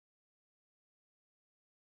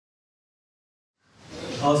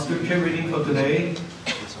Our scripture reading for today,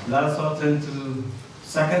 let us all turn to 2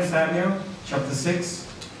 Samuel chapter 6,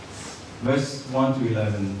 verse 1 to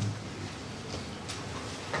 11.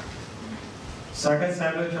 2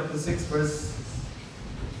 Samuel chapter 6, verse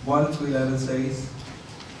 1 to 11 says,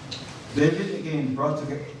 David again brought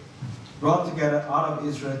together out of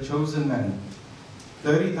Israel chosen men,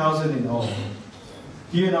 30,000 in all.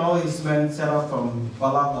 He and all his men set out from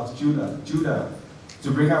Baalah of Judah, to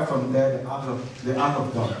bring up from there the ark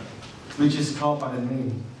of God, which is called by the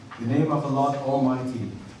name of the Lord Almighty,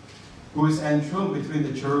 who is enthroned between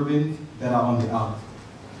the cherubim that are on the ark.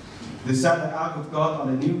 They set the ark of God on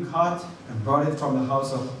a new cart and brought it from the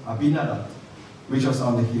house of Abinadab, which was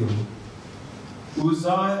on the hill.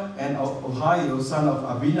 Uzziah and Ohio, son of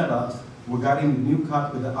Abinadab, were guarding the new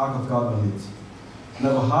cart with the ark of God on it. And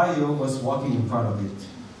Ohio was walking in front of it.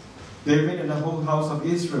 David and the whole house of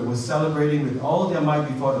Israel were celebrating with all their might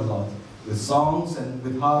before the Lord, with songs and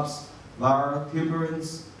with harps, lyre,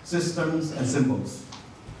 timbrels, cisterns, and cymbals.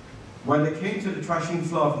 When they came to the threshing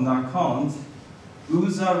floor of Narkon,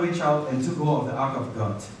 Uzzah reached out and took hold of the ark of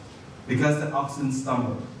God, because the oxen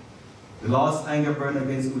stumbled. The Lord's anger burned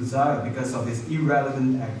against Uzziah because of his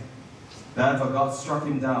irrelevant act. Therefore God struck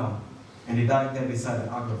him down, and he died there beside the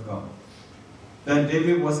ark of God. Then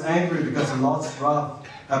David was angry because the Lord's wrath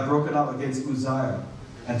had broken out against Uzziah,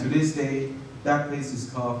 and to this day that place is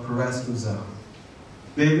called Perez Uzzah.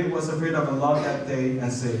 David was afraid of the Lord that day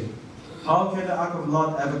and said, How can the ark of the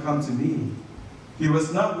Lord ever come to me? He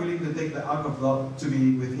was not willing to take the ark of the Lord to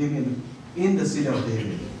be with him in the city of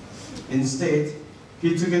David. Instead,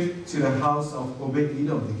 he took it to the house of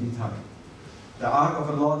Obed-Edom the Gittite. The ark of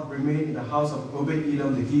the Lord remained in the house of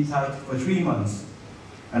Obed-Edom the Gittite for 3 months,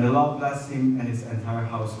 and the Lord blessed him and his entire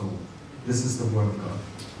household. This is the word of God.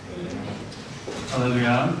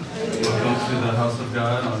 Hallelujah. Welcome to the house of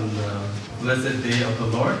God on the blessed day of the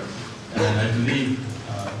Lord. And I believe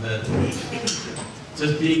that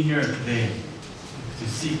just being here today to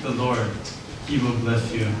seek the Lord, He will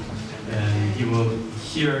bless you and He will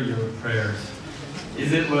hear your prayers.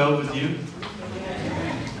 Is it well with you?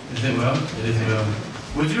 Is it well? It is well.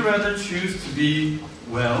 Would you rather choose to be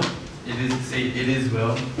well? Say it is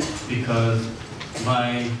well because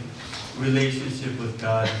my relationship with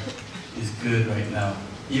God is good right now,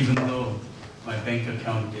 even though my bank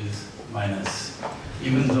account is minus,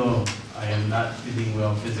 even though I am not feeling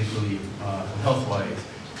well physically, health-wise,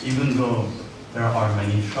 even though there are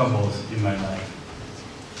many troubles in my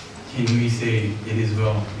life. Can we say it is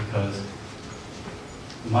well because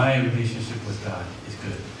my relationship with God is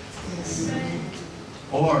good? Yes.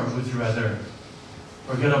 Or would you rather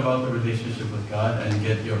forget about the relationship with God and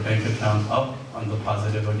get your bank account up on the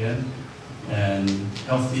positive again and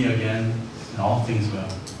healthy again and all things well?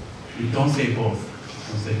 Don't say both.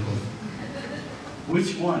 Don't say both.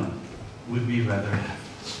 Which one would we rather have?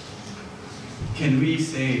 Can we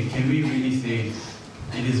really say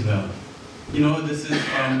it is well? You know, this is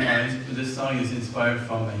from this song is inspired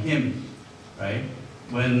from a hymn, right?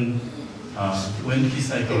 When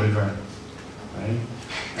beside the river, right?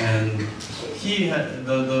 And he had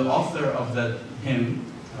the author of that hymn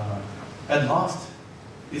had lost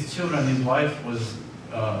his children. His wife was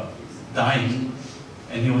dying,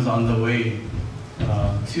 and he was on the way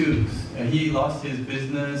and he lost his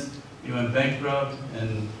business. He went bankrupt,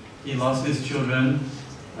 and he lost his children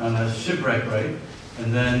on a shipwreck, right?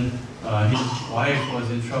 And then his wife was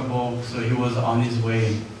in trouble, so he was on his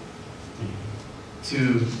way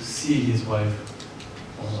to see his wife,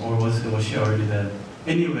 or was she already dead?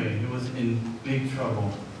 Anyway, he was in big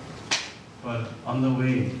trouble. But on the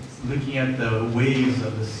way, looking at the waves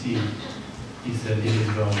of the sea, he said, it is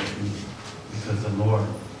well with me, because the Lord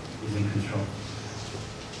is in control.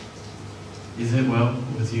 Is it well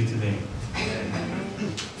with you today?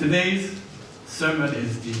 Today's sermon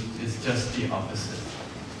is just the opposite.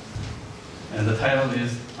 And the title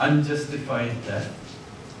is Unjustified Death,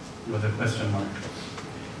 with a question mark.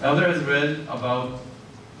 Elder has read about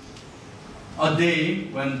a day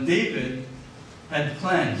when David had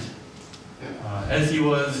planned, as he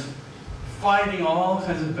was fighting all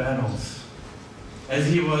kinds of battles, as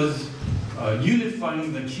he was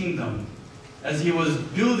unifying the kingdom, as he was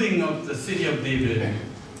building up the city of David.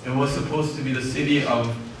 It was supposed to be the city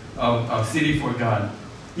of city for God.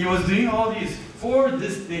 He was doing all these for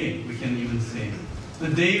this day, we can even say. The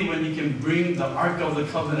day when he can bring the Ark of the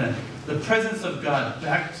Covenant, the presence of God,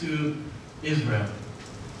 back to Israel.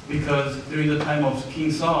 Because during the time of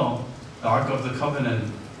King Saul, the Ark of the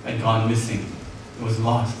Covenant had gone missing. It was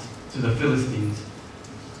lost to the Philistines.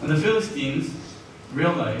 And the Philistines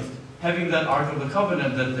realized, having that Ark of the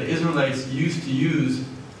Covenant that the Israelites used to use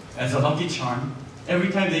as a lucky charm, every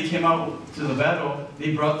time they came out to the battle,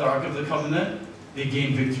 they brought the Ark of the Covenant, they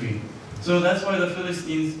gained victory. So that's why the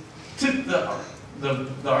Philistines took the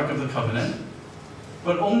Ark of the Covenant,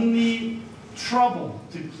 but only trouble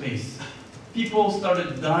took place. People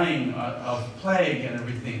started dying of plague and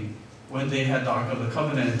everything when they had the Ark of the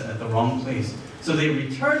Covenant at the wrong place. So they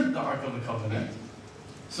returned the Ark of the Covenant.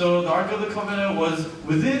 So the Ark of the Covenant was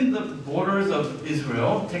within the borders of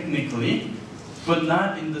Israel, technically, but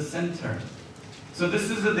not in the center. So this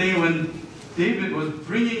is the day when David was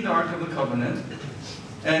bringing the Ark of the Covenant.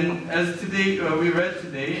 And as today we read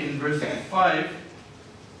today in verse 5,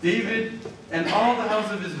 David and all the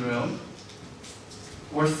house of Israel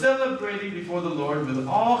were celebrating before the Lord with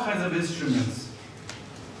all kinds of instruments.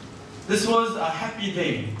 This was a happy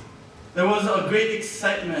day. There was a great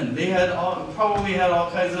excitement. They had probably had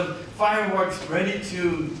all kinds of fireworks ready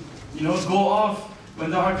to, go off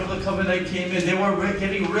when the Ark of the Covenant came in. They were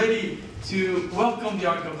getting ready to welcome the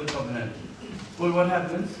Ark of the Covenant. But what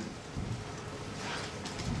happens?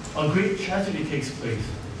 A great tragedy takes place.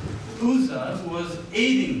 Uzzah, who was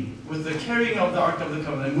aiding with the carrying of the Ark of the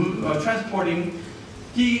Covenant, transporting,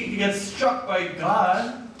 he gets struck by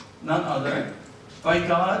God, none other, by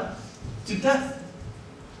God, to death.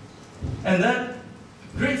 And that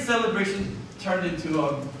great celebration turned into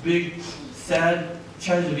a big, sad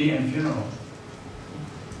tragedy and funeral.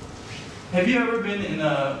 Have you ever been in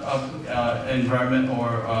an environment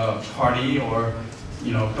or a party or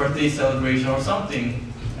birthday celebration or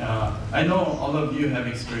something? I know all of you have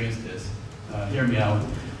experienced this. Hear me out.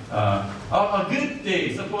 A good day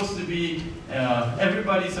is supposed to be,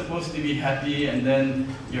 everybody's supposed to be happy, and then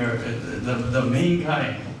the main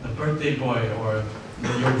guy, the birthday boy, or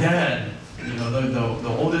your dad,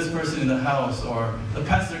 the oldest person in the house, or the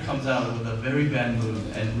pastor comes out with a very bad mood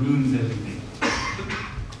and ruins everything.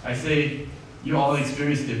 I say you all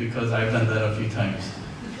experienced it because I've done that a few times.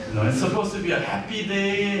 It's supposed to be a happy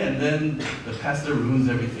day, and then the pastor ruins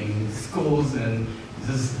everything, scolds, and is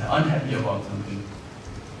just unhappy about something.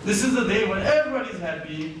 This is the day when everybody's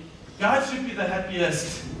happy. God should be the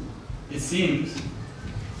happiest, it seems.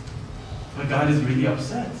 But God is really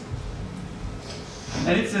upset.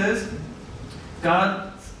 And it says,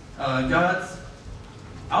 God's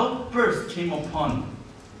outburst came upon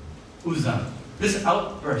Uzzah. This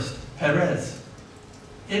outburst, Perez,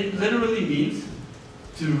 it literally means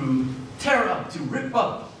to tear up, to rip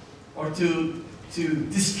up, or to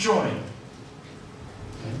destroy.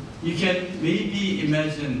 Okay? You can maybe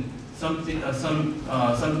imagine something,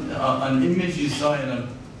 an image you saw in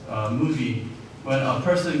a movie when a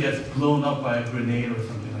person gets blown up by a grenade or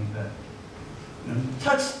something like that.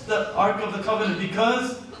 Touch the Ark of the Covenant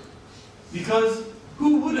because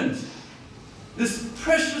who wouldn't? This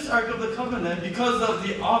precious Ark of the Covenant, because of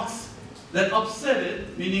the ox that upset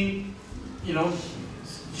it, meaning,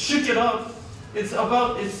 shook it up, it's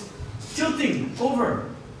tilting over.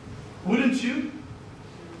 Wouldn't you?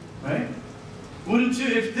 Right? Wouldn't you?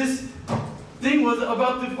 If this thing was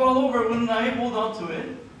about to fall over, wouldn't I hold on to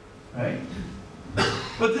it? Right?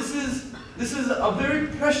 But this is a very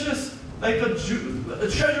precious, like a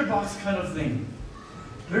treasure box kind of thing.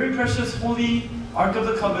 Very precious, holy Ark of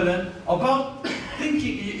the Covenant. About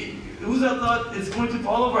thinking, Uzzah thought it's going to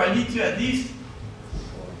fall over. I need to at least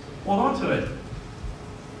hold on to it.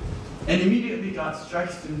 And immediately God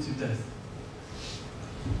strikes him to death.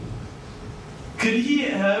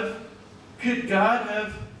 Could God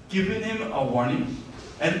have given him a warning?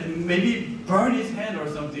 And maybe burn his hand or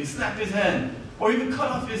something, slap his hand, or even cut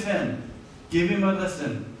off his hand. Give him a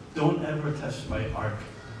lesson. Don't ever touch my ark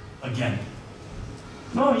again.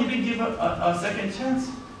 No, he didn't give a second chance.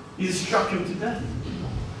 He just struck him to death.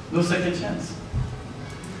 No second chance.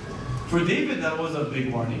 For David, that was a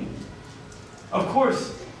big warning. Of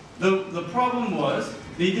course, the problem was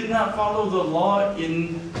they did not follow the law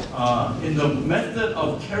in the method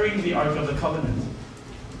of carrying the Ark of the Covenant.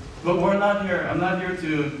 But we're not here. I'm not here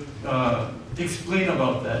to explain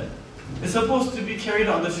about that. It's supposed to be carried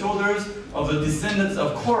on the shoulders of the descendants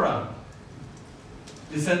of Korah,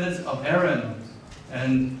 descendants of Aaron,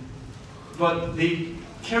 but they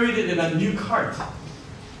carried it in a new cart.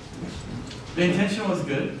 The intention was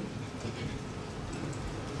good.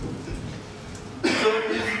 So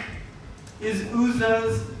is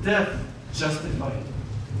Uzzah's death justified?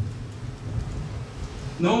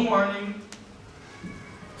 No warning,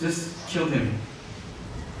 just killed him.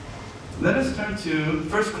 Let us turn to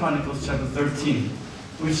 1 Chronicles chapter 13,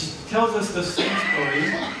 which tells us the same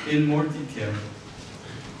story in more detail.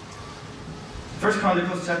 1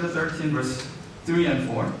 Chronicles chapter 13, verse 3 and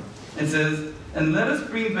 4. It says, "And let us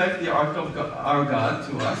bring back the ark of our God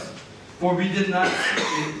to us, for we did not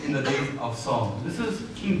see it in the days of Saul. This is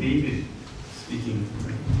King David speaking.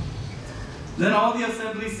 Then all the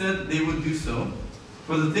assembly said they would do so,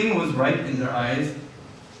 for the thing was right in their eyes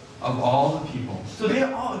of all the people. So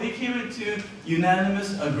they came into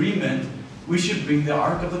unanimous agreement. We should bring the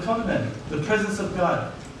Ark of the Covenant, the presence of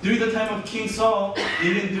God. During the time of King Saul,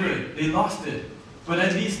 they didn't do it. They lost it. But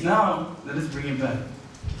at least now, let us bring it back.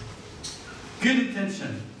 Good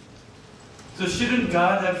intention. So shouldn't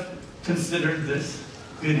God have considered this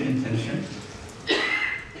good intention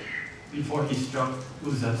before he struck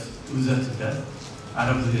Uzzah to death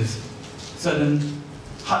out of his sudden,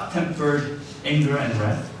 hot-tempered anger and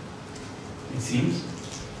wrath? It seems.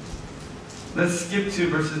 Let's skip to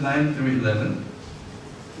verses 9 through 11.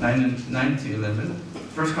 9 to 11.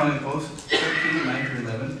 1 Chronicles 13, 9 through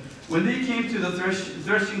 11. When they came to the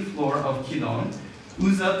threshing floor of Kidon,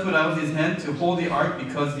 Uzzah put out his hand to hold the ark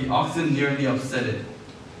because the oxen nearly upset it.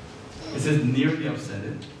 It says nearly upset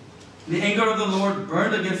it. The anger of the Lord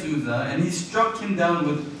burned against Uzzah, and he struck him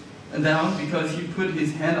down because he put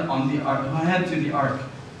his hand to the ark,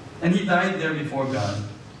 and he died there before God.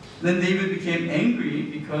 Then David became angry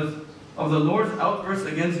because of the Lord's outburst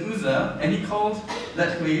against Uzzah, and he called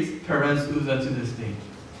that place Perez Uzzah to this day.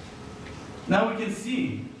 Now we can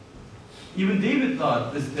see, even David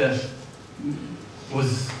thought this death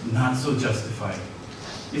was not so justified.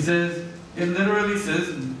 It literally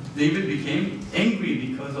says, David became angry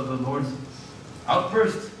because of the Lord's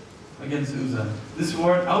outburst against Uzzah. This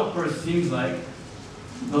word outburst seems like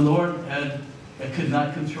the Lord could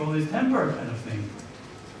not control his temper kind of thing.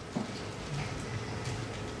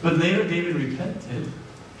 But later David repented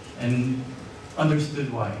and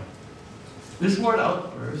understood why. This word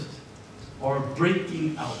outburst, or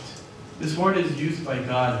breaking out, this word is used by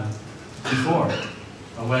God before,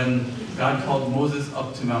 when God called Moses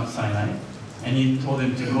up to Mount Sinai, and he told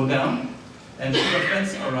him to go down and put a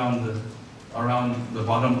fence around the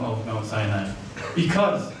bottom of Mount Sinai.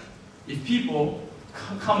 Because if people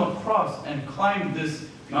come across and climb this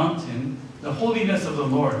mountain, the holiness of the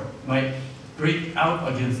Lord might break out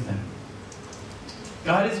against them.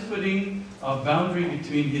 God is putting a boundary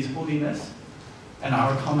between his holiness and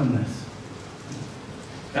our commonness.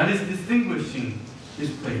 God is distinguishing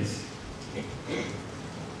his place.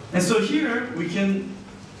 And so here we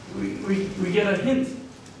get a hint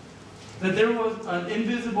that there was an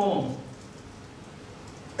invisible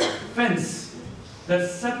fence that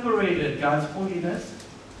separated God's holiness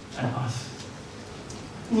and us.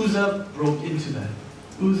 Uzzah broke into that.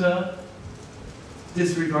 Uzzah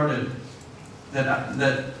disregarded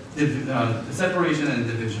that separation and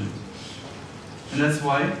division. And that's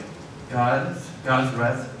why God's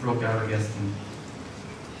wrath broke out against him.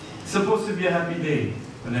 It's supposed to be a happy day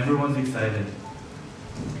when everyone's excited.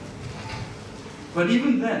 But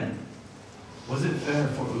even then, was it fair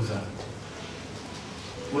for Uzzah?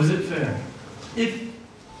 Was it fair?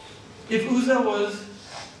 If Uzzah was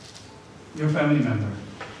your family member,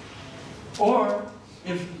 or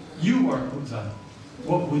if you were Uzzah,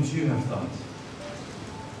 what would you have thought?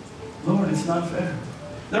 Lord, it's not fair.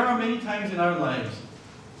 There are many times in our lives,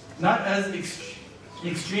 not as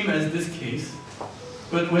extreme as this case,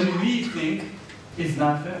 but when we think it's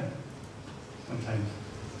not fair. Sometimes.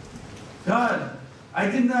 God, I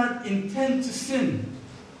did not intend to sin,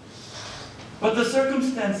 but the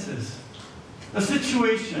circumstances, the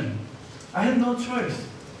situation, I had no choice.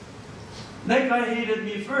 That guy hated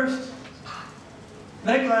me first.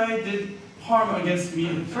 That guy did harm against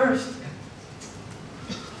me first.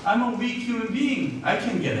 I'm a weak human being. I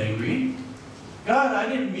can get angry. God, I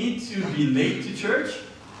didn't mean to be late to church.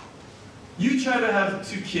 You try to have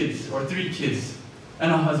 2 kids or 3 kids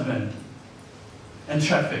and a husband and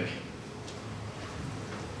traffic.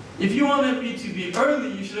 If you wanted me to be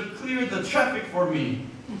early, you should have cleared the traffic for me.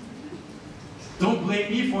 Don't blame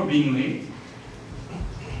me for being late.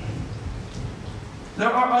 There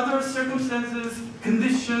are other circumstances,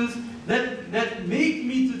 conditions that make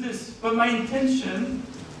me do this, but my intention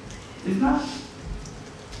is not.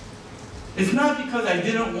 It's not because I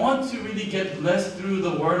didn't want to really get blessed through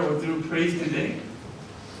the word or through praise today.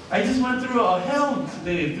 I just went through a hell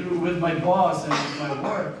today with my boss and with my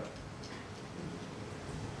work.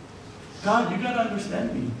 God, you gotta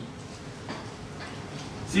understand me.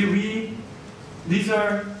 See, these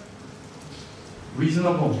are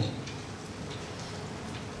reasonable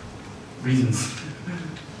reasons.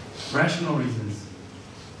 Rational reasons.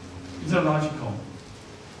 These are logical.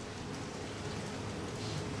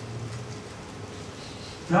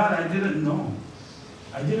 God, I didn't know.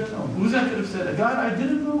 I didn't know. Uzzah could have said, God, I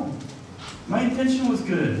didn't know. My intention was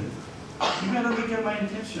good. You gotta look at my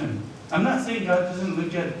intention. I'm not saying God doesn't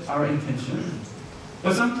look at our intention,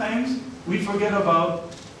 but sometimes we forget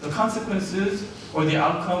about the consequences or the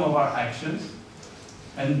outcome of our actions,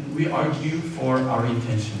 and we argue for our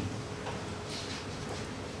intention.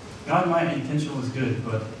 God, my intention was good,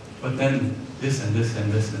 but then this and this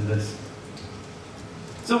and this and this.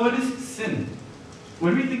 So what is sin?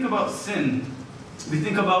 When we think about sin, we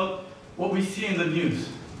think about what we see in the news,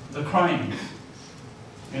 the crimes.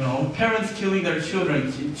 Parents killing their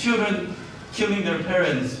children, children killing their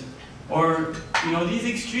parents, or these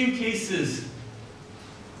extreme cases.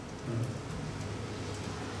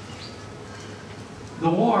 The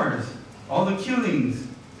wars, all the killings,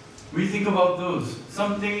 we think about those.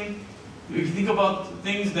 We think about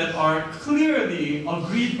things that are clearly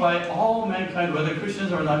agreed by all mankind, whether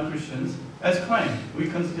Christians or non-Christians, as crime. We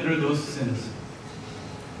consider those sins.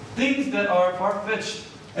 Things that are far-fetched,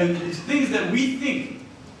 and things that we think,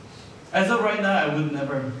 as of right now, I would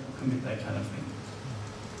never commit that kind of thing.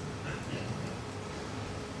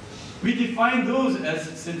 We define those as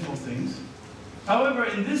sinful things. However,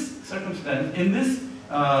 in this circumstance, in this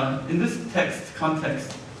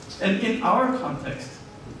context, and in our context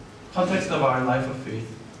of our life of faith,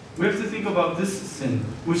 we have to think about this sin,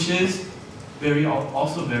 which is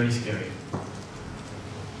also very scary.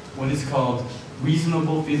 What is called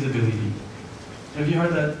reasonable feasibility. Have you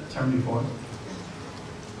heard that term before?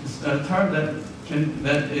 It's a term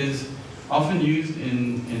that is often used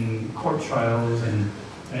in court trials and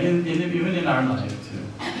even in our life too.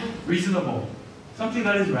 Reasonable. Something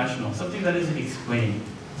that is rational, something that is explained,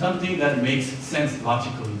 something that makes sense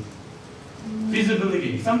logically.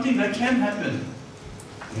 Feasibility, something that can happen.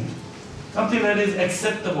 Something that is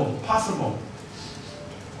acceptable, possible.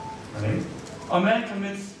 Right? A man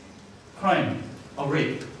commits crime, a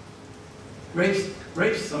rape.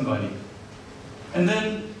 Rapes somebody. And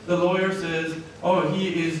then the lawyer says, oh,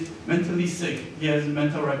 he is mentally sick. He has a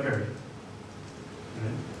mental record.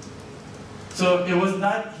 Right? So it was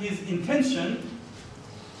not his intention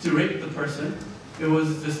to rape the person. It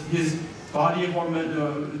was just his body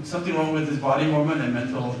hormone, something wrong with his body hormone and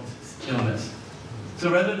mental illness.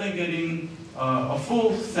 So rather than getting a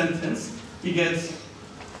full sentence, he gets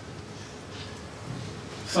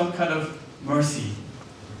some kind of mercy.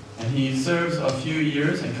 And he serves a few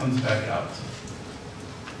years and comes back out.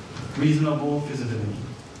 Reasonable feasibility.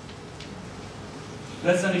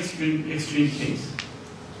 That's an extreme case.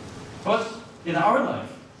 But in our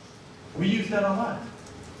life, we use that a lot.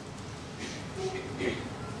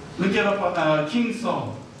 Look at King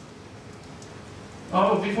Saul.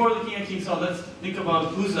 Oh, before looking at King Saul, let's think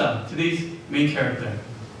about Uzzah, today's main character.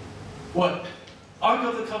 What? Ark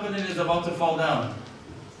of the Covenant is about to fall down.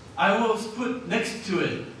 I was put next to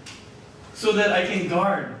it so that I can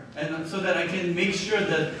guard and so that I can make sure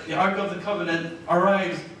that the Ark of the Covenant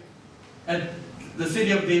arrives at the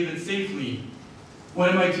city of David safely.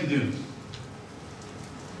 What am I to do?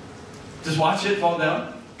 Just watch it fall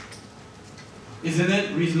down? Isn't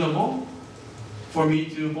it reasonable for me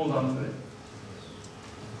to hold on to it?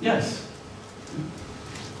 Yes.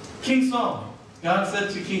 King Saul, God said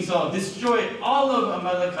to King Saul, destroy all of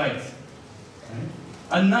Amalekites. Right?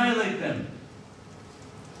 Annihilate them.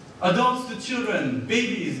 Adults to children,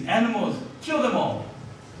 babies, animals, kill them all.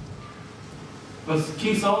 But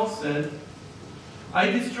King Saul said,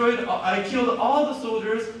 I killed all the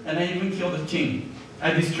soldiers and I even killed the king.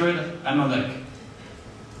 I destroyed Amalek.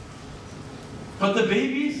 But the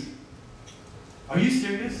babies? Are you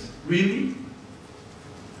serious? Really?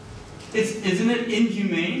 Isn't it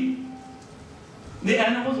inhumane? The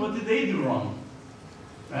animals, what did they do wrong?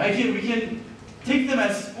 Right? We can take them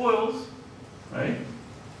as spoils, right?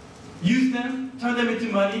 Use them, turn them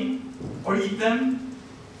into money, or eat them.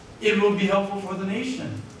 It will be helpful for the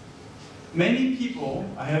nation. Many people,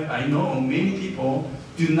 I know many people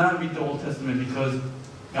do not read the Old Testament because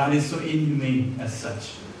God is so inhumane as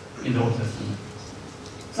such in the Old Testament.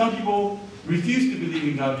 Some people refuse to believe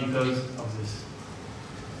in God because of this.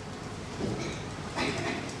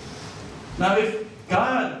 Now, if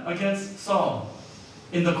God against Saul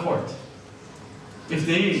in the court, if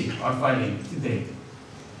they are fighting today,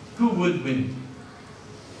 who would win?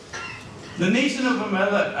 The nation of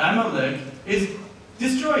Amalek is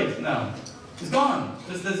destroyed now. It's gone.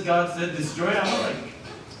 Just as God said, destroy Amalek.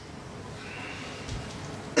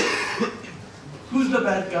 Who's the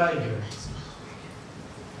bad guy here?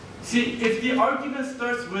 See, if the argument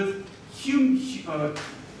starts with humanity,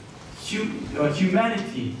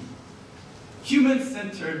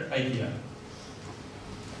 human-centered idea,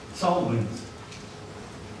 Saul wins.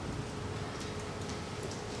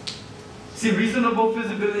 See, reasonable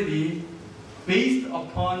feasibility based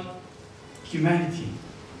upon humanity.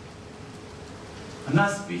 I'm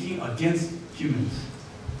not speaking against humans.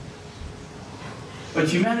 But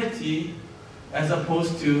humanity as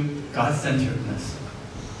opposed to God-centeredness.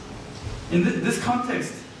 In this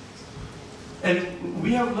context, and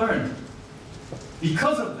we have learned,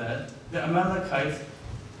 because of that, the Amalekites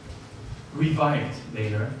revived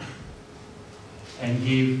later and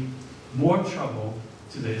gave more trouble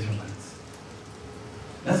to the Israelites.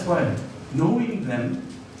 That's why, knowing them,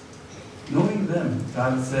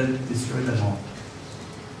 God said, destroy them all.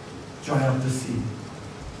 Dry up the sea.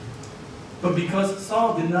 But because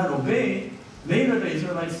Saul did not obey, later the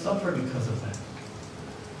Israelites suffered because of that.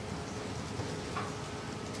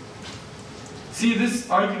 See, this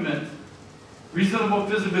argument, reasonable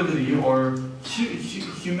feasibility or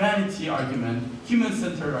humanity argument,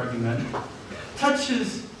 human-centered argument,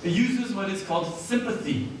 uses what is called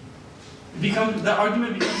sympathy. The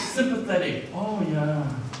argument becomes sympathetic. Oh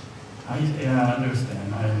yeah, I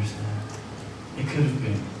understand. It could have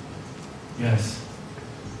been. Yes.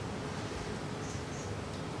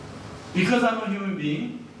 Because I'm a human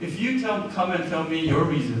being, if you come and tell me your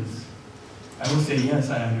reasons, I will say, yes,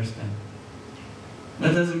 I understand.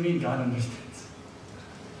 That doesn't mean God understands.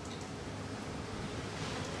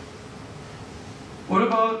 What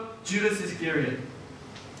about Judas Iscariot?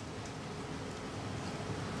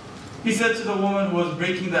 He said to the woman who was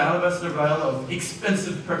breaking the alabaster vial of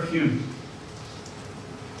expensive perfume,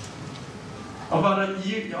 about a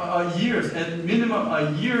year's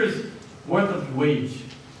worth of wage,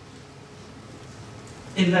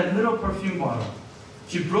 in that little perfume bottle.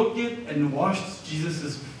 She broke it and washed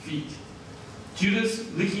Jesus' feet. Judas,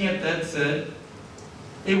 looking at that, said,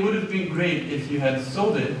 it would have been great if you had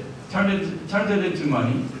sold it, turned it into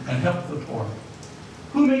money, and helped the poor.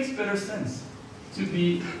 Who makes better sense? To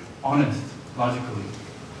be honest, logically.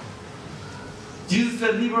 Jesus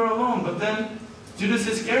said, leave her alone. But then Judas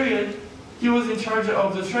Iscariot, he was in charge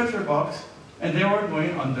of the treasure box, and they were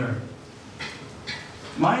going under.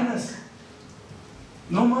 Minus.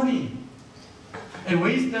 No money. And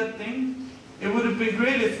waste that thing. It would have been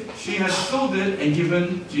great if she had sold it and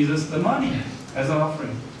given Jesus the money as an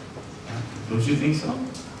offering. Don't you think so?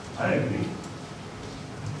 I agree.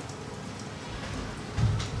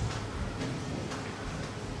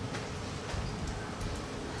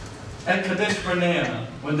 At Kadesh Barnea,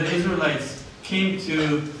 when the Israelites came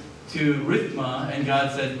to Rithma and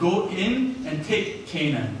God said, go in and take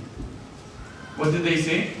Canaan. What did they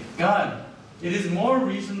say? God, it is more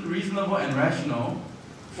reasonable and rational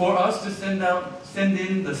for us to send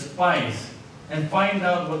in the spies and find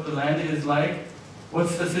out what the land is like,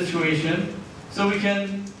 what's the situation, so we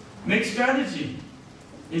can make strategy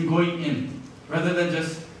in going in, rather than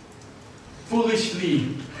just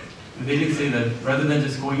foolishly, they didn't say that, rather than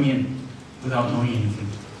just going in without knowing anything.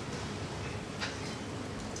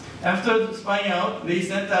 After spying out, they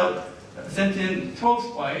sent in 12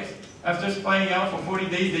 spies. After spying out for 40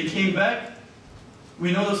 days, they came back.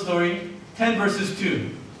 We know the story, 10 verses 2,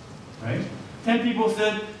 right? 10 people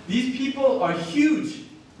said, these people are huge.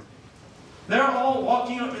 They're all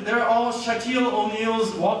Shaquille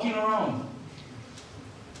O'Neals walking around.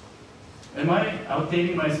 Am I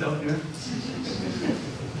outdating myself here?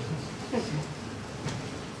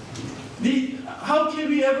 How can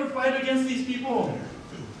we ever fight against these people?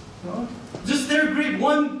 No? Just their grape,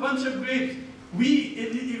 one bunch of grapes.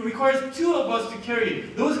 It requires 2 of us to carry.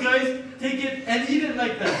 Those guys take it and eat it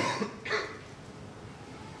like that.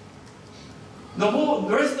 The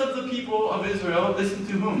rest of the people of Israel listen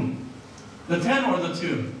to whom? The 10 or the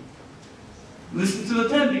 2? Listen to the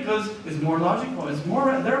 10 because it's more logical.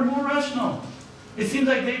 They're more rational. It seems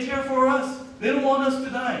like they care for us. They don't want us to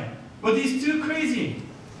die. But these 2 crazy.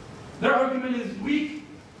 Their argument is weak.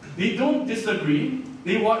 They don't disagree.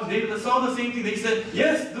 They saw the same thing. They said,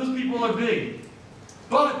 yes, those people are big.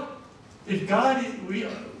 But if God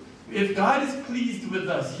is pleased with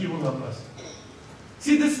us, He will help us.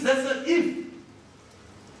 See, that's an if.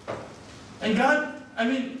 And God,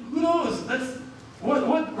 who knows?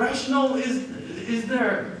 What rational is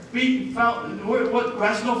there? What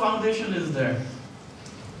rational foundation is there?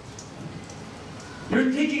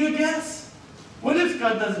 You're taking a guess. What if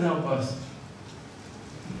God doesn't help us?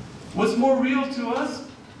 What's more real to us?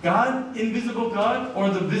 God, invisible God, or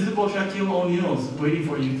the visible Shaquille O'Neals waiting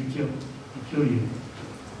for you to kill you?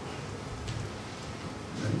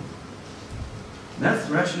 Right? That's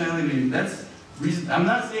rationality. That's reason. I'm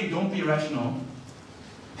not saying don't be rational.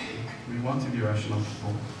 We want to be rational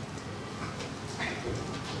people.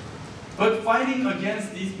 But fighting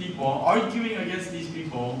against these people, arguing against these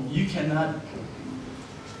people, you cannot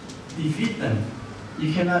defeat them.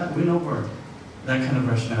 You cannot win over that kind of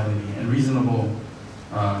rationality and reasonable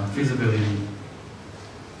feasibility.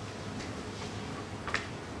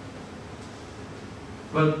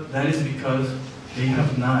 But that is because they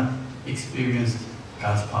have not experienced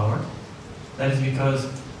God's power. That is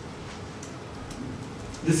because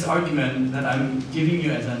this argument that I'm giving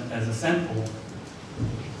you as a sample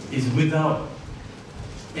is without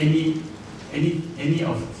any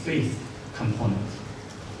of faith component.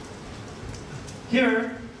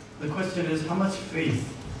 Here, the question is, how much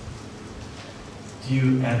faith do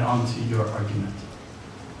you add on to your argument?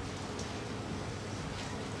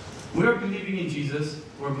 We are believing in Jesus,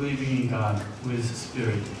 we're believing in God, who is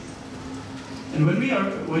Spirit. And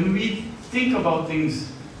when we think about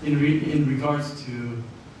things in regards to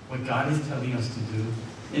what God is telling us to do,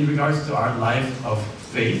 in regards to our life of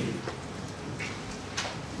faith,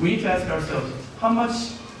 we need to ask ourselves, how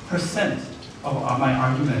much percent of my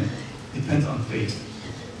argument depends on faith?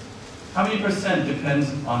 How many percent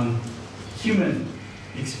depends on human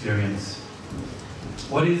experience?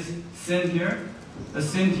 What is sin here? The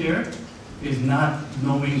sin here is not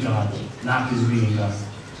knowing God, not believing in God.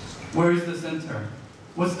 Where is the center?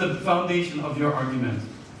 What's the foundation of your argument?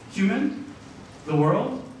 Human? The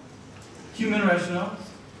world? Human rationale?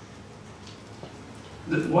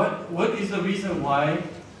 What is the reason why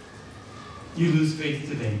you lose faith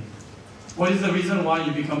today? What is the reason why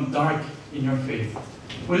you become dark in your faith?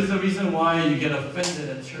 What is the reason why you get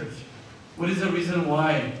offended at church? What is the reason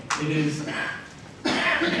why it is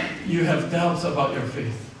you have doubts about your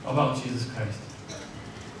faith, about Jesus Christ?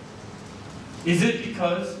 Is it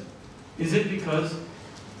because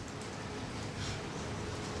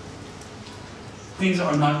things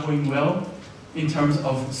are not going well in terms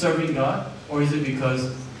of serving God, or is it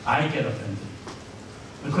because I get offended?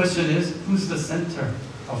 The question is, who's the center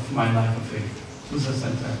of my life of faith? Who's the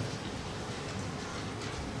center?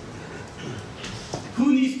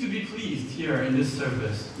 Who needs to be pleased here in this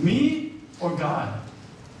service? Me or God?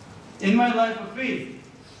 In my life of faith,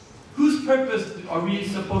 whose purpose are we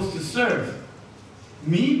supposed to serve?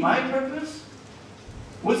 Me? My purpose?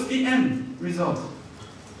 What's the end result?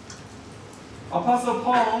 Apostle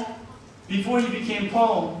Paul, before he became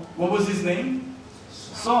Paul, what was his name?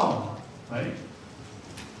 Saul, right?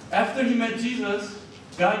 After he met Jesus,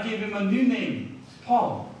 God gave him a new name,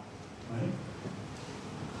 Paul, right?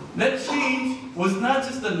 That change was not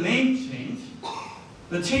just a name change.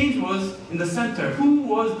 The change was in the center. Who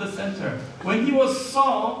was the center? When he was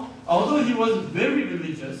Saul, although he was very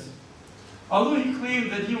religious, although he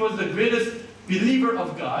claimed that he was the greatest believer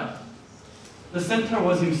of God, the center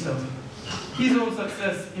was himself. His own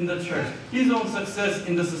success in the church, his own success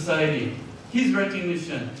in the society, his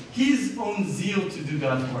recognition, his own zeal to do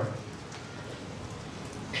God's work.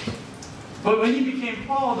 But when he became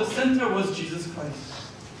Paul, the center was Jesus Christ.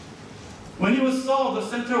 When he was Saul, the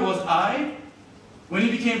center was I. When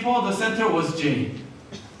he became Paul, the center was J.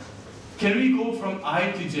 Can we go from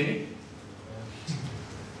I to J?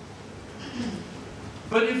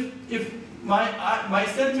 But if my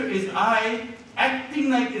center is I, acting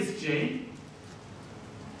like it's J,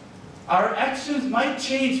 our actions might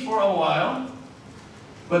change for a while,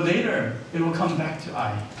 but later it will come back to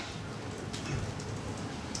I.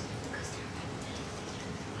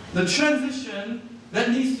 The transition that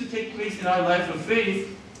needs to take place in our life of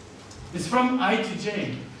faith is from I to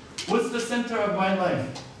J. What's the center of my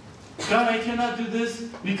life? God, I cannot do this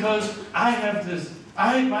because I have this.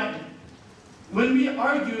 When we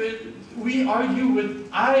argue with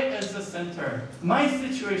I as the center. My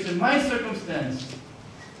situation, my circumstance.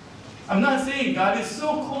 I'm not saying God is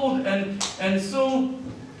so cold and so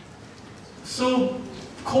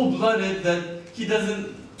cold-blooded that he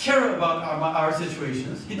doesn't care about our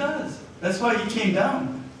situations. He does. That's why he came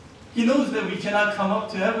down. He knows that we cannot come up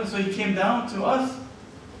to heaven, so he came down to us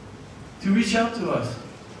to reach out to us.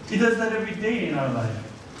 He does that every day in our life.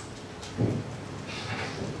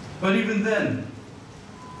 But even then,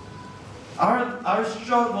 our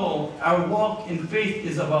struggle, our walk in faith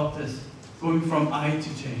is about this, going from I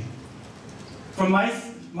to J. From my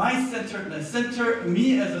centeredness,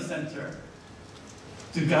 me as a center,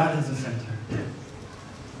 to God as a center.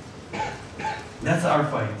 That's our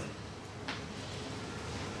fight.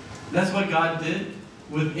 That's what God did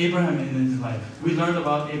with Abraham in his life. We learned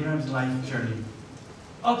about Abraham's life journey.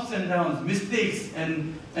 Ups and downs, mistakes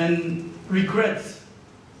and regrets.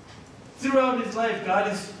 Throughout his life,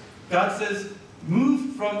 God says,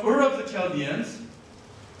 move from Ur of the Chaldeans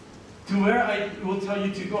to where I will tell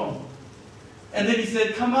you to go. And then he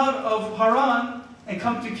said, come out of Haran and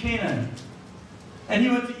come to Canaan. And he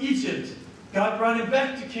went to Egypt. God brought him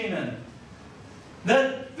back to Canaan.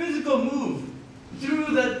 That physical move,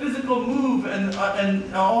 through that physical move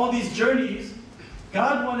and all these journeys,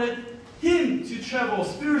 God wanted him to travel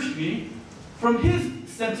spiritually from his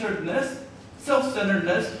centeredness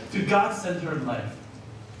self-centeredness to God-centered life.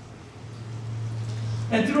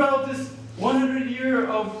 And throughout this 100 year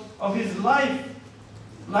of his life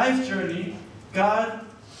journey, God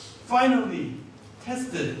finally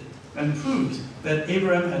tested and proved that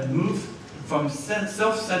Abraham had moved from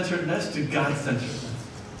self-centeredness to God-centeredness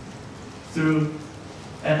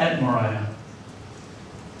at Moriah.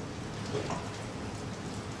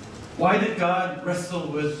 Why did God wrestle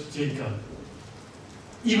with Jacob?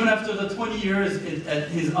 Even after the 20 years at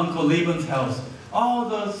his uncle Laban's house, all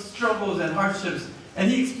the struggles and hardships, and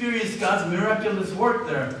he experienced God's miraculous work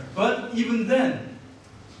there. But even then,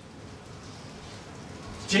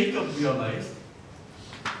 Jacob realized,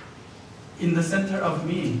 in the center of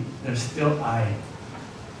me, there's still I.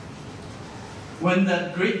 When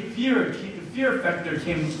that great fear factor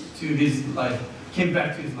came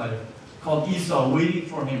back to his life, called Esau, waiting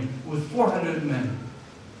for him with 400 men.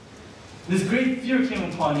 This great fear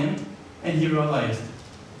came upon him, and he realized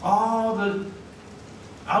all the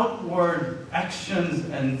outward actions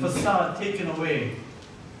and facade taken away.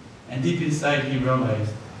 And deep inside, he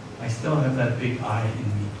realized, I still have that big I in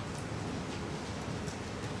me.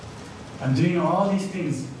 I'm doing all these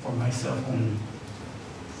things for myself only.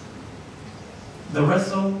 The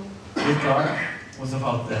wrestle with God was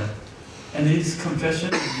about that. And his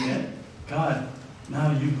confession at the end, God,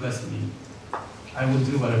 now you bless me. I will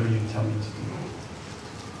do whatever you tell me to do.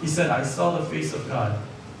 He said, I saw the face of God.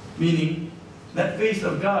 Meaning, that face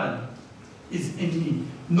of God is in me.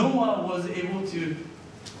 Noah was able to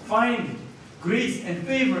find grace and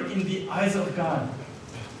favor in the eyes of God.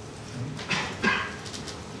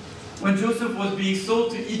 When Joseph was being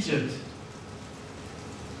sold to Egypt,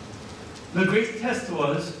 the great test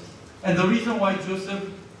was, and the reason why Joseph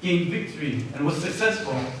gained victory and was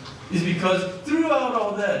successful, is because throughout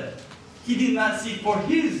all that, he did not seek for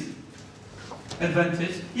his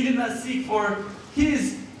advantage. He did not seek for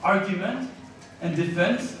his argument and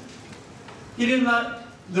defense.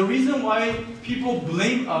 The reason why people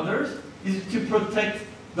blame others is to protect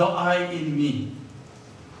the I in me.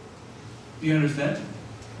 Do you understand?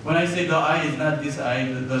 When I say the I is not this I,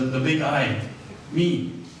 the big I,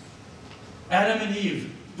 me. Adam and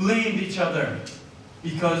Eve blamed each other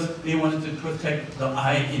because they wanted to protect the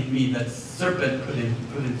I in me that serpent put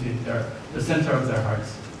into the center of their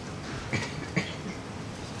hearts.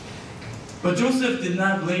 But Joseph did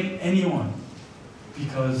not blame anyone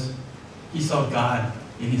because he saw God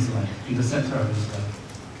in his life, in the center of his life.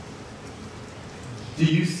 Do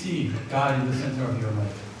you see God in the center of your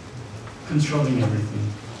life, controlling everything?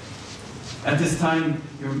 At this time,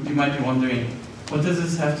 you might be wondering, what does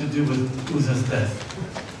this have to do with Uzzah's death?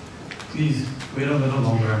 Please, wait a little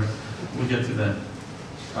longer. We'll get to that.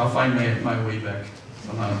 I'll find my way back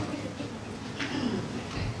somehow.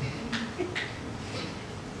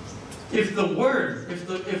 If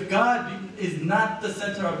God is not the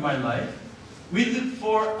center of my life, we look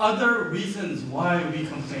for other reasons why we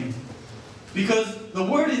complain. Because the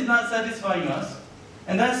Word is not satisfying us,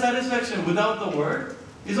 and that satisfaction without the Word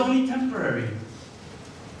is only temporary.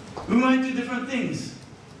 We might do different things.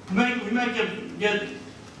 We might get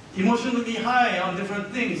emotionally high on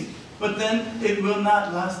different things, but then it will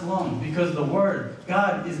not last long because the Word,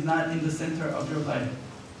 God, is not in the center of your life.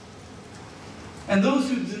 And those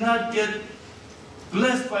who do not get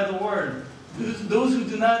blessed by the Word, those who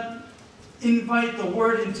do not invite the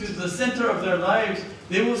Word into the center of their lives,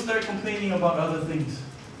 they will start complaining about other things.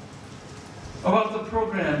 About the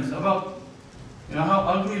programs, about how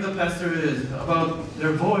ugly the pastor is, about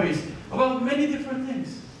their voice, about many different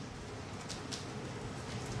things.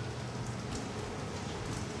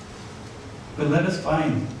 But let us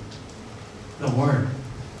find the Word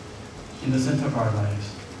in the center of our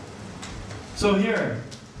lives. So here,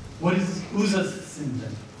 what is Uzzah's sin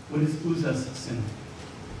then? What is Uzzah's sin?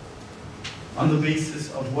 On the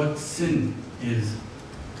basis of what sin is.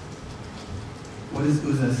 What is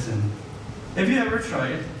Uzzah's sin? Have you ever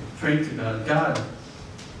tried praying to God, God,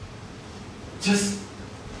 just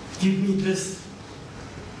give me this,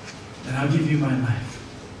 and I'll give you my life.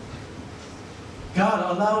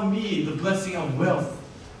 God, allow me the blessing of wealth.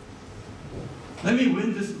 Let me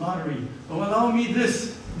win this lottery. Or allow me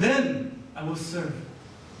this, then I will serve.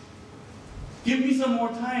 Give me some more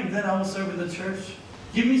time, then I will serve in the church.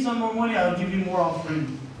 Give me some more money, I'll give you more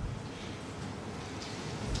offering.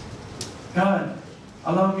 God,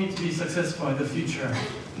 allow me to be successful in the future.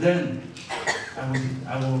 Then I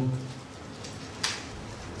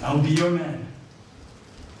will be your man.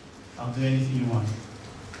 I'll do anything you want.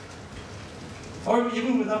 Or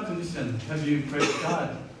even without condition, have you prayed,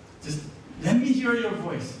 God, just let me hear your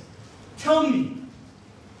voice. Tell me.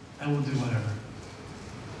 I will do whatever.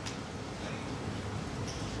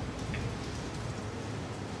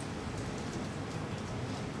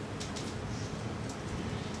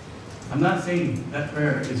 I'm not saying that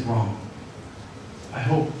prayer is wrong. I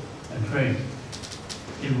hope and pray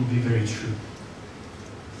it will be very true.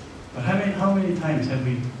 But how many times have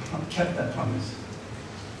we kept that promise?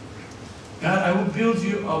 God, I will build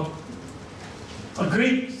you a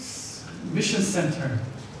great mission center.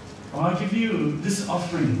 Or I'll give you this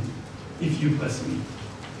offering if you bless me.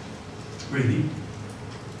 Really?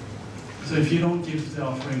 So if you don't give the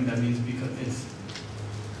offering, that means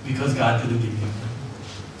because God didn't give you.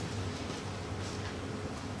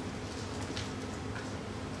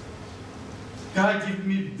 God, give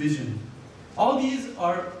me vision. All these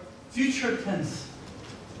are future tense.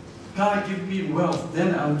 God, give me wealth,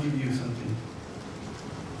 then I'll give you something.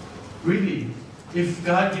 Really, if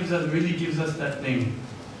God really gives us that thing,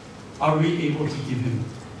 are we able to give Him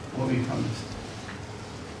what we promised?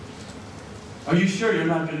 Are you sure you're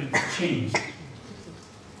not going to change?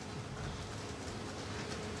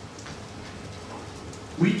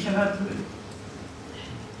 We cannot do it.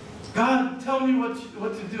 God, tell me what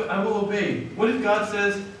to do. I will obey. What if God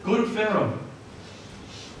says, go to Pharaoh?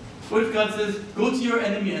 What if God says, go to your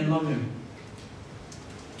enemy and love him?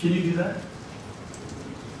 Can you do that?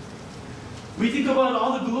 We think about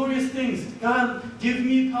all the glorious things. God, give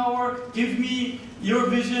me power, give me your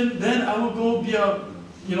vision, then I will go be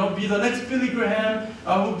the next Billy Graham,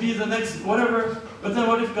 I will be the next whatever. But then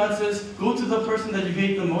what if God says, go to the person that you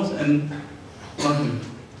hate the most and love him?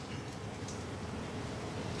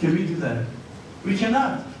 Can we do that? We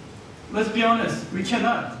cannot. Let's be honest, we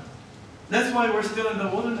cannot. That's why we're still in the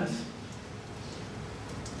wilderness.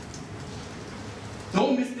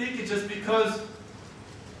 Don't mistake it just because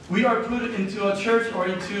we are put into a church or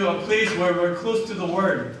into a place where we're close to the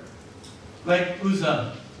Word. Like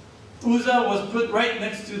Uzzah. Uzzah was put right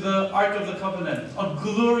next to the Ark of the Covenant, a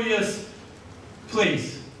glorious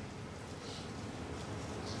place.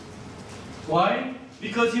 Why?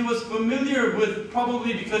 Because he was familiar with,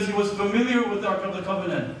 probably because he was familiar with the Ark of the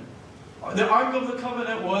Covenant. The Ark of the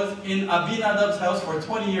Covenant was in Abinadab's house for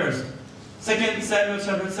 20 years. 2 Samuel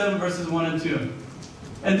chapter 7 verses 1 and 2.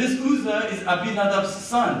 And this Uzzah is Abinadab's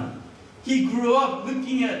son. He grew up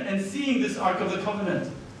looking at and seeing this Ark of the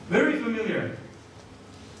Covenant. Very familiar.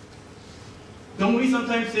 Don't we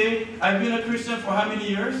sometimes say, I've been a Christian for how many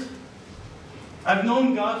years? I've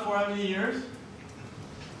known God for how many years?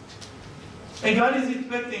 And God is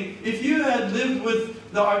expecting, if you had lived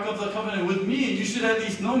with the Ark of the Covenant with me, you should at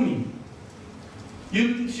least know me.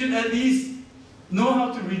 You should at least know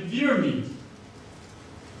how to revere me.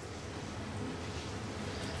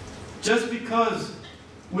 Just because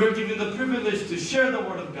we're given the privilege to share the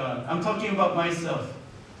Word of God, I'm talking about myself.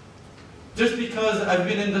 Just because I've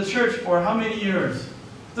been in the church for how many years?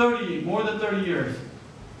 30, more than 30 years.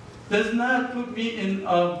 Does not put me in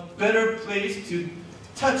a better place to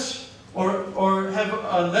touch or have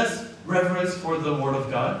a less reverence for the Word of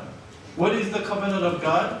God. What is the covenant of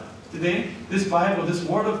God today? This Bible, this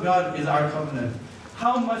Word of God is our covenant.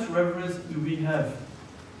 How much reverence do we have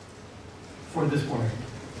for this Word?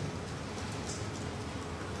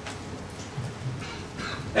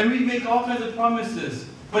 And we make all kinds of promises.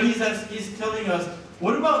 But he's telling us,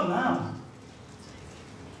 what about now?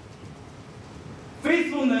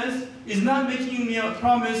 Faithfulness is not making me a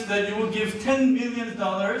promise that you will give $10 million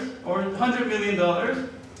or $100 million.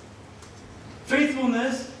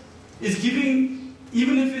 Faithfulness is giving,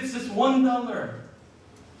 even if it's just $1,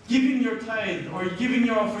 giving your tithe or giving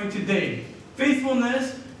your offering today.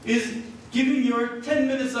 Faithfulness is giving your 10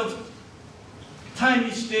 minutes of time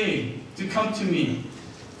each day to come to me.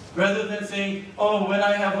 Rather than saying, oh, when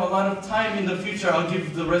I have a lot of time in the future, I'll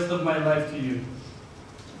give the rest of my life to you.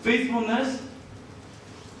 Faithfulness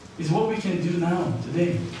is what we can do now,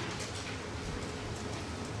 today.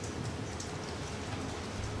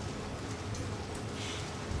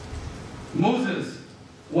 Moses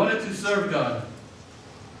wanted to serve God.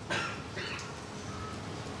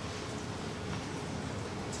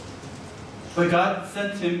 But God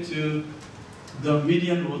sent him to the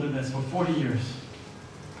Midian wilderness for 40 years.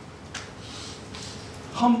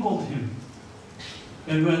 Humbled him.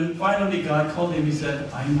 And when finally God called him, he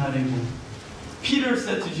said, I'm not able. Peter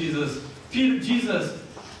said to Jesus, Jesus,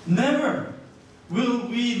 never will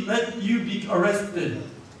we let you be arrested.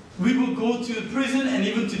 We will go to prison and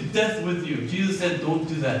even to death with you. Jesus said, don't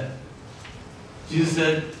do that. Jesus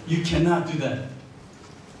said, you cannot do that.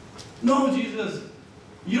 No, Jesus,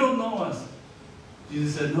 you don't know us.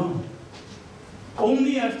 Jesus said, no.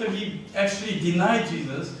 Only after he actually denied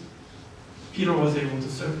Jesus, Peter was able to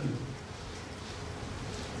serve him.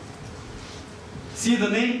 See, the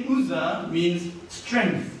name Uzzah means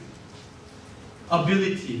strength,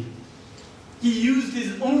 ability. He used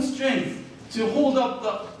his own strength to hold up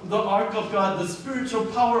the ark of God, the spiritual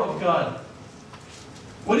power of God.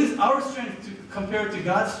 What is our strength compared to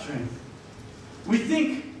God's strength? We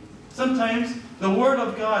think sometimes the Word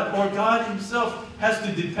of God or God Himself has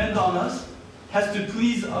to depend on us, has to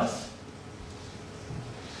please us.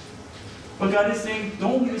 But God is saying,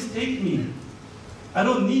 don't mistake me. I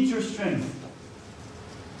don't need your strength.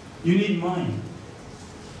 You need mine.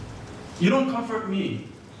 You don't comfort me.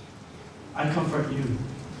 I comfort you.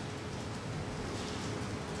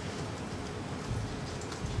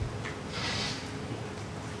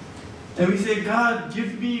 And we say, God,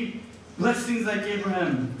 give me blessings like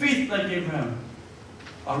Abraham, faith like Abraham.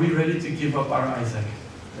 Are we ready to give up our Isaac?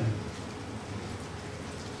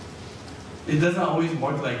 It doesn't always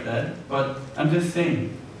work like that, but I'm just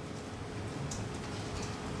saying,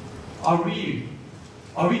 are we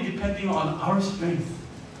depending on our strength?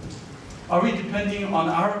 Are we depending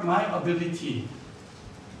on my ability?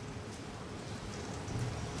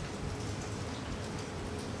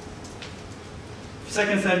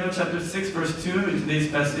 Second Samuel chapter 6, verse 2 in today's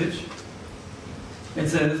passage, it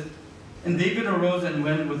says, "And David arose and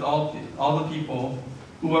went with all the people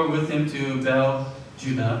who were with him to Baal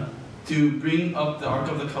Judah to bring up the Ark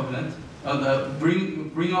of the Covenant,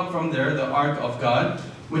 bring up from there the Ark of God,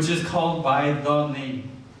 which is called by the name,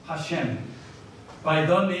 Hashem." By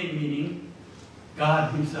the name meaning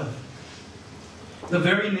God Himself. The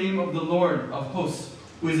very name of the Lord of hosts,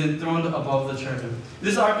 who is enthroned above the cherubim.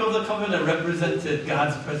 This Ark of the Covenant represented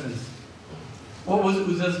God's presence. What was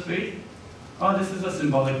Uzzah's faith? Oh, this is a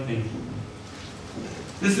symbolic thing.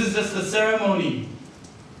 This is just a ceremony.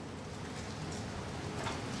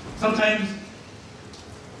 Sometimes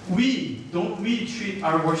we treat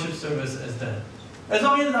our worship service as that. As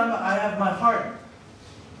long as I have my heart.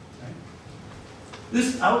 Right?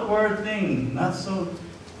 This outward thing, not so.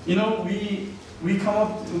 You know, when we come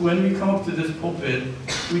up to this pulpit,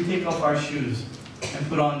 we take off our shoes and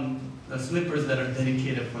put on the slippers that are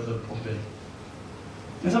dedicated for the pulpit.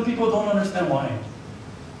 And some people don't understand why.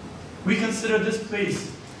 We consider this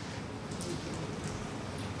place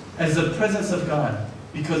as the presence of God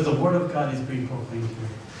because the Word of God is being proclaimed here.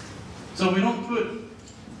 So we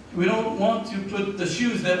don't want to put the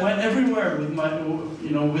shoes that went everywhere with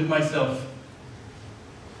myself,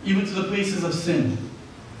 even to the places of sin.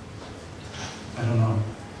 I don't know.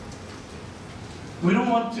 We don't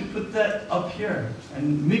want to put that up here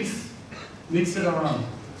and mix it around.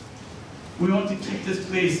 We want to keep this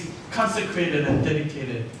place consecrated and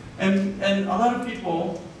dedicated. And a lot of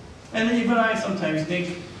people, and even I sometimes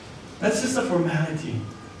think, that's just a formality.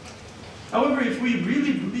 However, if we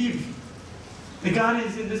really believe that God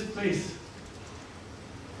is in this place,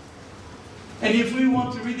 and if we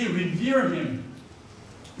want to really revere Him,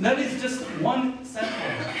 that is just one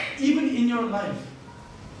sample. Even in your life,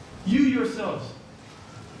 you yourselves,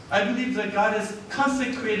 I believe that God has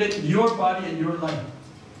consecrated your body and your life.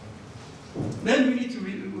 Then we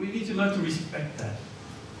need to learn to respect that.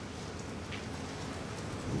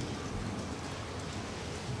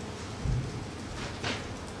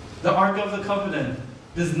 The Ark of the Covenant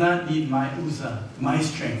does not need my Uzzah, my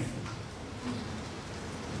strength.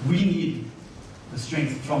 We need the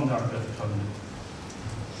strength from the Ark of the Covenant.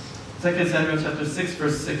 2 Samuel chapter 6,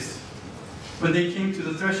 verse 6. When they came to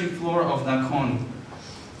the threshing floor of Nakon,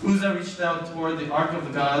 Uzzah reached out toward the Ark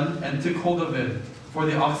of God and took hold of it, for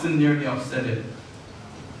the oxen nearly upset it.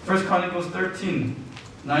 1 Chronicles 13,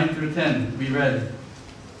 9 through 10, we read,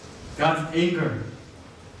 God's anger,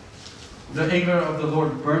 the anger of the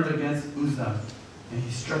Lord burned against Uzzah, and He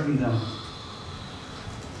struck him down.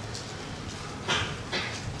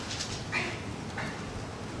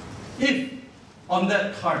 If on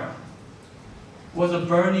that cart was a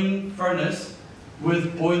burning furnace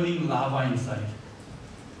with boiling lava inside,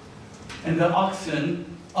 and the oxen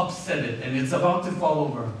upset it, and it's about to fall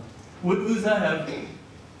over, would Uzzah have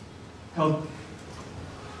held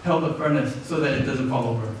the furnace so that it doesn't fall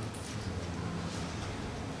over?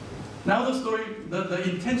 Now the story, the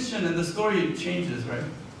intention and the story changes, right?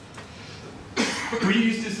 We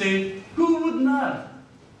used to say, who would not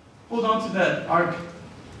hold on to that ark?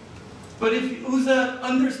 But if Uzzah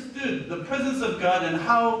understood the presence of God and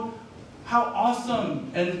how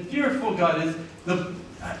awesome and fearful God is,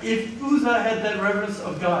 if Uzzah had that reverence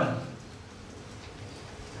of God,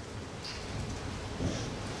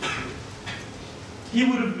 he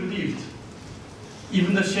would have believed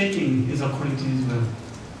even the shaking is according to His will.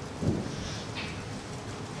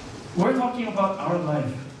 We're talking about our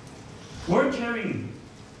life. We're transporting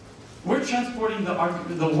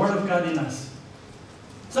the Word of God in us.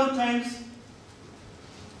 Sometimes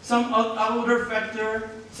some outer factor,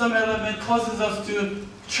 some element causes us to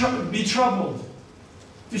be troubled,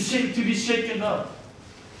 to be shaken up.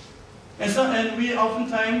 And we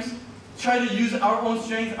oftentimes try to use our own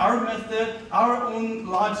strength, our method, our own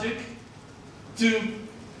logic to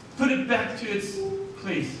put it back to its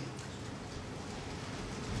place.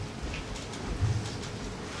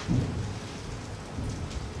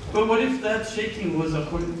 But what if that shaking was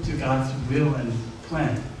according to God's will and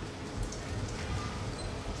plan?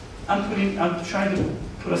 I'm trying to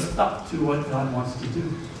put a stop to what God wants to do.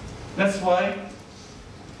 That's why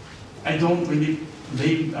I don't really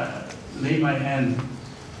lay my hand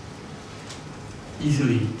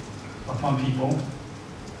easily upon people,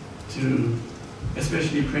 to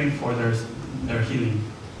especially praying for their healing.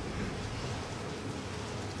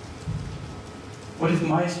 What if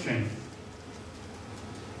my strength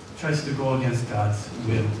tries to go against God's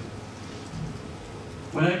will?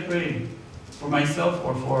 When I pray for myself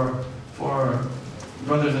or for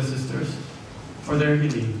brothers and sisters, for their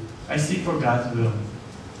healing, I seek for God's will,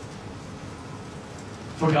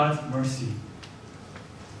 for God's mercy.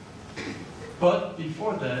 But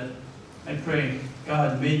before that, I pray,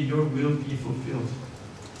 God, may your will be fulfilled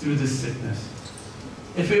through this sickness.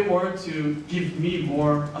 If it were to give me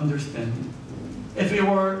more understanding, if it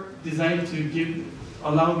were designed to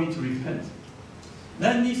allow me to repent,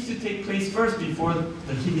 that needs to take place first before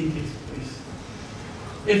the healing takes place.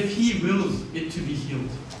 If He wills it to be healed.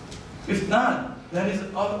 If not, that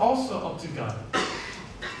is also up to God.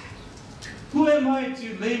 Who am I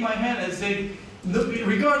to lay my hand and say,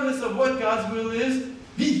 regardless of what God's will is,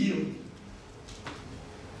 be healed?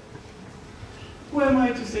 Who am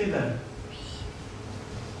I to say that?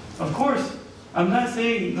 Of course, I'm not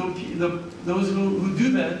saying those who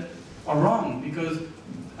do that are wrong, because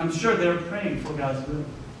I'm sure they're praying for God's will.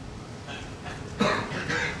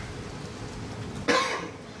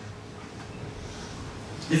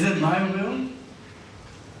 Is it my will?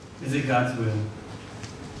 Is it God's will?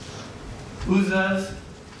 Uzzah's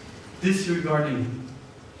disregarding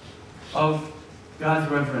of God's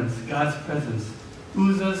reverence, God's presence,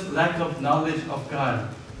 Uzzah's lack of knowledge of God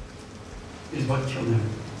is what killed him.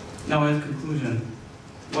 Now, in conclusion,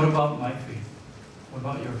 what about my faith? What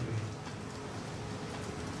about your faith?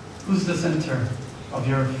 Who's the center of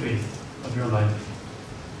your faith, of your life?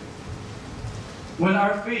 When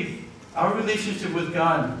our faith, our relationship with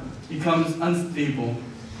God becomes unstable,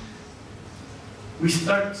 we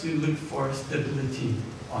start to look for stability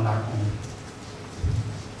on our own,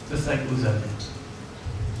 just like Uzzah did.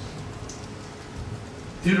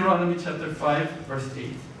 Deuteronomy chapter 5, verse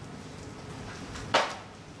 8.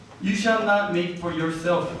 You shall not make for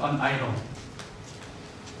yourself an idol.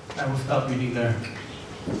 I will stop reading there.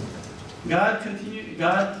 God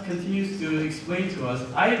continues to explain to us,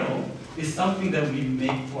 idol is something that we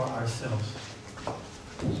make for ourselves,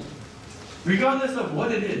 regardless of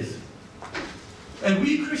what it is. And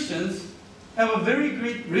we Christians have a very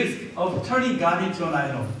great risk of turning God into an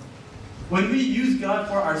idol. When we use God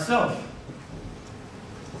for ourselves,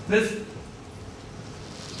 this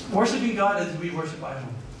worshiping God as we worship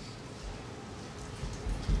idols.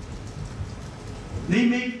 They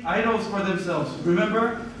make idols for themselves.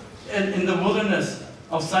 Remember, in the wilderness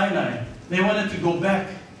of Sinai, they wanted to go back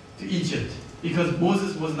to Egypt because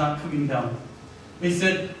Moses was not coming down. They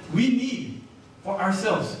said, we need for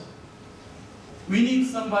ourselves. We need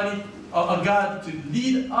somebody, a God, to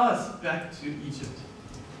lead us back to Egypt.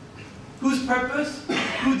 Whose purpose?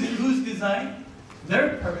 Whose design?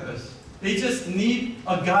 Their purpose. They just need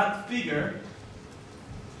a God figure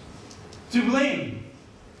to blame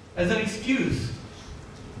as an excuse,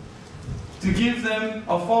 to give them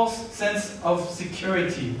a false sense of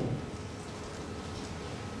security.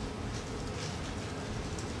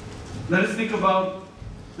 Let us think about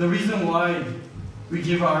the reason why we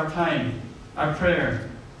give our time, our prayer,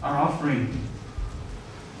 our offering.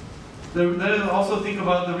 Let us also think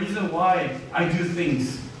about the reason why I do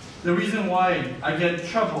things, the reason why I get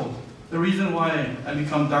troubled, the reason why I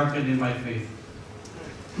become darkened in my faith.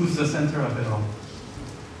 Who's the center of it all?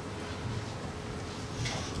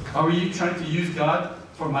 Are we trying to use God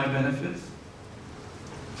for my benefits?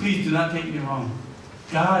 Please do not take me wrong.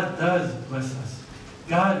 God does bless us.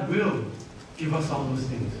 God will give us all those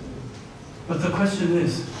things. But the question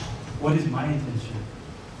is, what is my intention?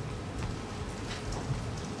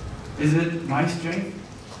 Is it my strength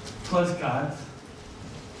plus God's?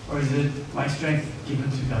 Or is it my strength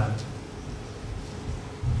given to God?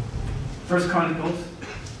 1 Chronicles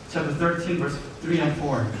chapter 13, verse 3 and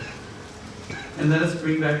 4. And let us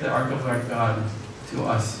bring back the ark of our God to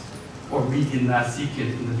us, for we did not seek it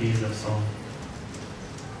in the days of Saul.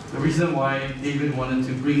 The reason why David wanted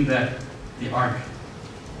to bring back the ark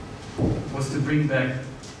was to bring back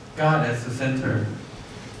God as the center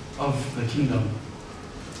of the kingdom.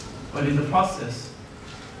 But in the process,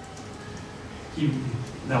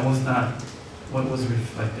 that was not what was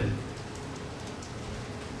reflected.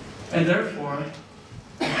 And therefore,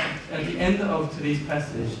 at the end of today's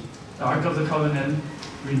passage, the Ark of the Covenant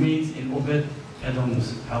remains in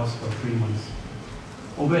Obed-Edom's house for 3 months.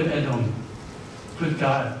 Obed-Edom put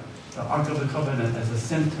God, the Ark of the Covenant, as a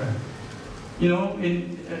center. You know,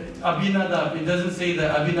 in Abinadab, it doesn't say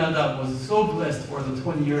that Abinadab was so blessed for the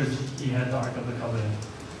 20 years he had the Ark of the Covenant.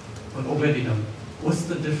 But Obed-Edom, what's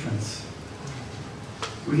the difference?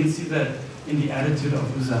 We can see that in the attitude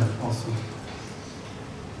of Uzzah also.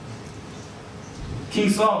 King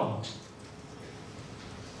Saul,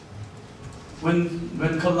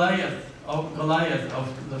 when Goliath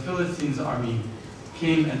of the Philistines' army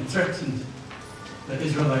came and threatened the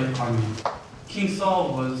Israelite army, King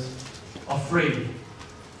Saul was afraid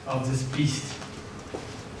of this beast.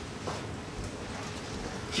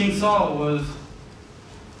 King Saul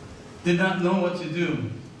did not know what to do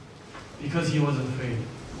because he was afraid.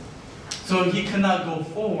 So he could not go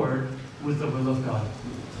forward with the will of God.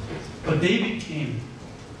 But David came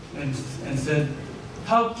and said,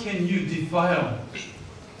 "How can you defile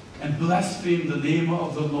and blaspheme the name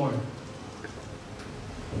of the Lord?"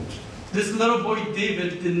 This little boy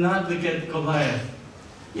David did not look at Goliath.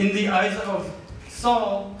 In the eyes of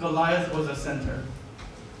Saul, Goliath was the center.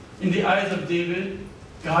 In the eyes of David,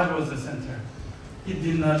 God was the center. He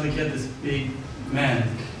did not look at this big man,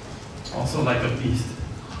 also like a beast.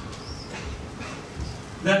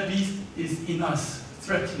 That beast is in us,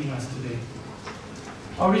 threatening us today.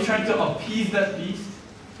 Are we trying to appease that beast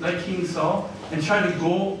like King Saul and try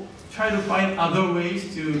to find other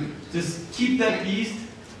ways to just keep that beast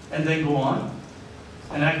and then go on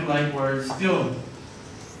and act like we're still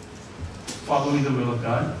following the will of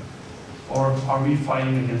God? Or are we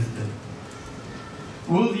fighting against it?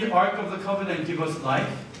 Will the Ark of the Covenant give us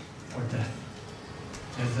life or death?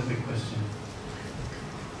 That's the big question.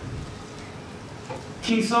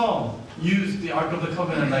 King Saul used the Ark of the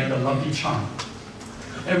Covenant like a lucky charm.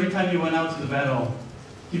 Every time he went out to the battle,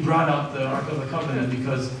 he brought out the Ark of the Covenant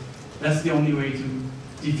because that's the only way to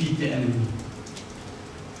defeat the enemy.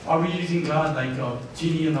 Are we using God like a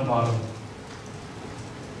genie in a bottle?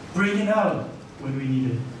 Bring it out when we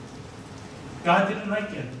need it. God didn't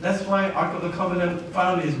like it. That's why Ark of the Covenant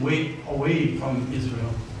found its way away from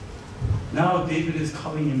Israel. Now David is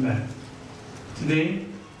calling him back. Today,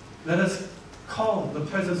 let us call the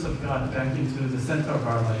presence of God back into the center of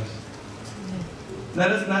our lives.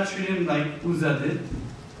 Let us not treat him like Uzzah did,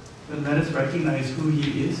 but let us recognize who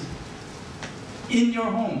he is. In your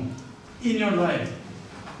home, in your life,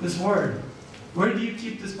 this word. Where do you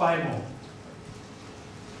keep this Bible?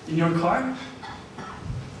 In your car?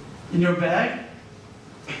 In your bag?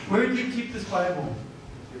 Where do you keep this Bible?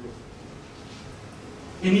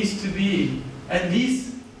 It needs to be at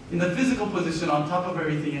least in the physical position on top of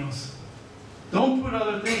everything else. Don't put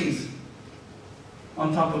other things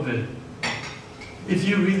on top of it. If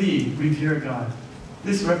you really revere God,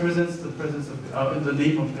 this represents the presence of the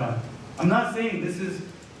name of God. I'm not saying this is,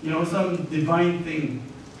 some divine thing.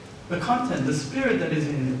 The content, the spirit that is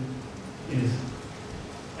in it is.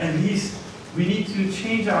 At least we need to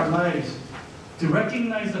change our lives to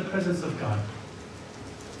recognize the presence of God.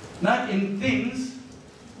 Not in things,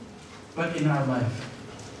 but in our life.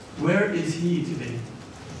 Where is he today?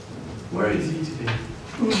 Where is he today?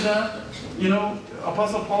 Uzzah,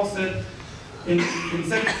 Apostle Paul said in 1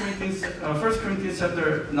 Corinthians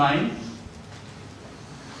chapter 9,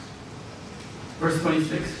 verse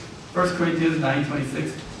 26, 1 Corinthians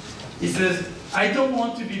 9:26, he says, "I don't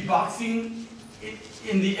want to be boxing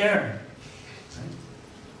in the air." Right?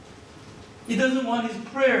 He doesn't want his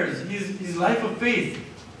prayers, his life of faith,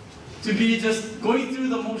 to be just going through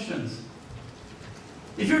the motions.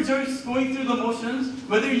 If you're just going through the motions,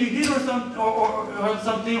 whether you hit or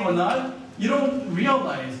something or not, you don't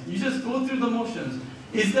realize. You just go through the motions.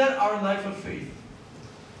 Is that our life of faith?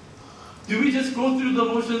 Do we just go through the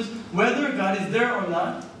motions whether God is there or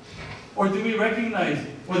not? Or do we recognize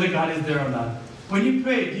whether God is there or not? When you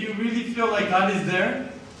pray, do you really feel like God is there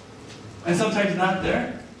and sometimes not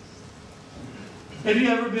there? Have you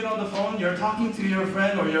ever been on the phone, you're talking to your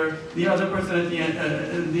friend or the other person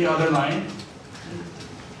at the other line,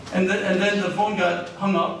 and then the phone got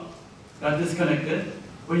hung up, got disconnected,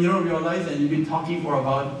 but you don't realize that you've been talking for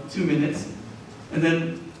about 2 minutes, and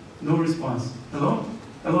then no response. Hello?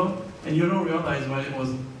 Hello? And you don't realize when it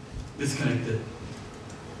was disconnected.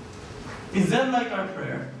 Is that like our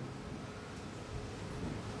prayer?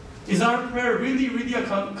 Is our prayer really a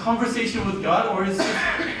conversation with God, or is it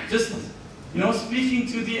just, speaking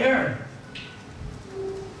to the air?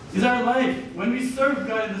 Is our life, when we serve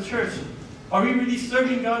God in the church, are we really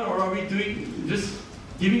serving God, or are we just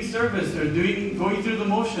giving service or going through the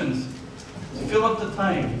motions to fill up the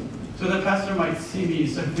time so the pastor might see me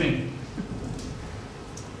serving?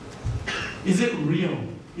 Is it real?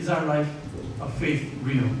 Is our life of faith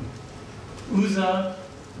real? Uzzah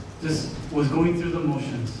just was going through the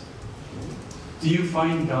motions. Do you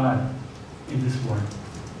find God in this word?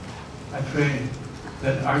 I pray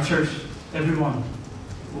that our church, everyone,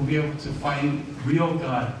 will be able to find real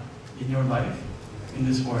God in your life, in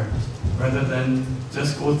this word, rather than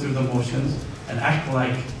just go through the motions and act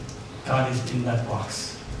like God is in that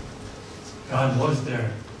box. God was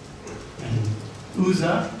there. And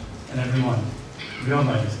Uzzah and everyone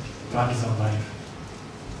realized God is alive.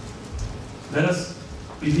 Let us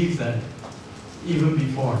believe that even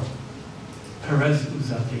before Perez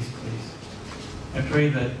Uzzah takes place. I pray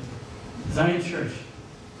that Zion Church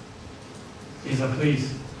is a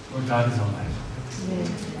place where God is alive.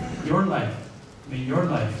 Amen. Your life, may your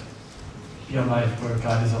life be a life where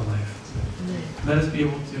God is alive. Amen. Let us be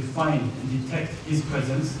able to find and detect His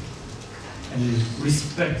presence and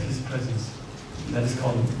respect His presence. That is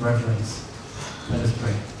called reverence. Let us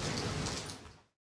pray.